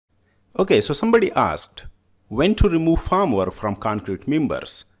Okay, so somebody asked when to remove formwork from concrete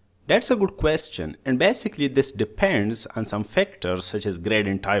members. That's a good question, and basically this depends on some factors such as grade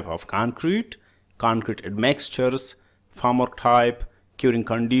and type of concrete, concrete admixtures, formwork type, curing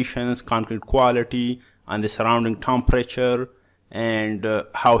conditions, concrete quality, and the surrounding temperature, and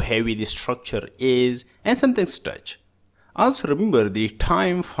how heavy the structure is, and some things such. Also remember the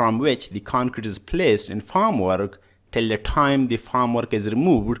time from which the concrete is placed in formwork till the time the formwork is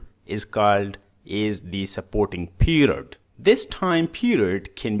removed is called the supporting period. This time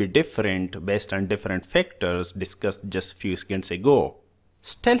period can be different based on different factors discussed just a few seconds ago.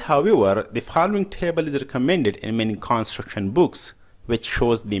 Still, however, the following table is recommended in many construction books, which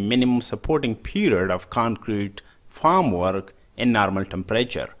shows the minimum supporting period of concrete formwork in normal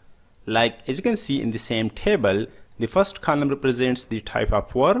temperature. Like as you can see in the same table, the first column represents the type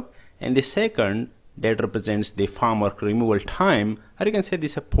of work and the second that represents the formwork removal time, or you can say the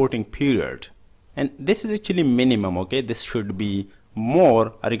supporting period. And this is actually minimum, okay? This should be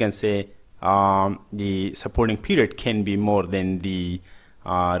more, or you can say the supporting period can be more than the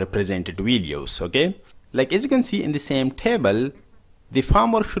represented values, okay? Like as you can see in the same table, the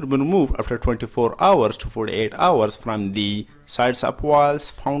formwork should be removed after 24 hours to 48 hours from the sides of walls,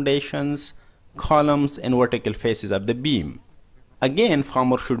 foundations, columns, and vertical faces of the beam. Again,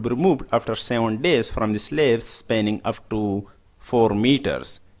 formwork should be removed after 7 days from the slabs spanning up to 4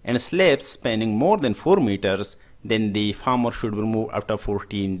 meters. And slabs spanning more than 4 meters, then the formwork should be removed after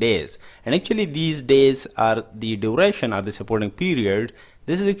 14 days. And actually these days are the duration of the supporting period.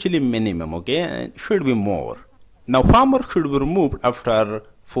 This is actually minimum, okay, and should be more. Now formwork should be removed after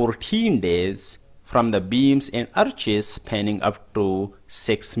 14 days from the beams and arches spanning up to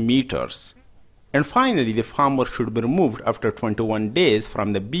 6 meters. And finally the formwork should be removed after 21 days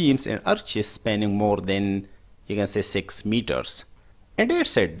from the beams and arches spanning more than, you can say, 6 meters. And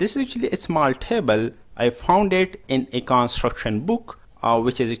that's it. This is actually a small table. I found it in a construction book,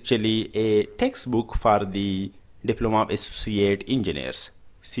 which is actually a textbook for the Diploma of Associate Engineers.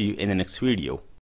 See you in the next video.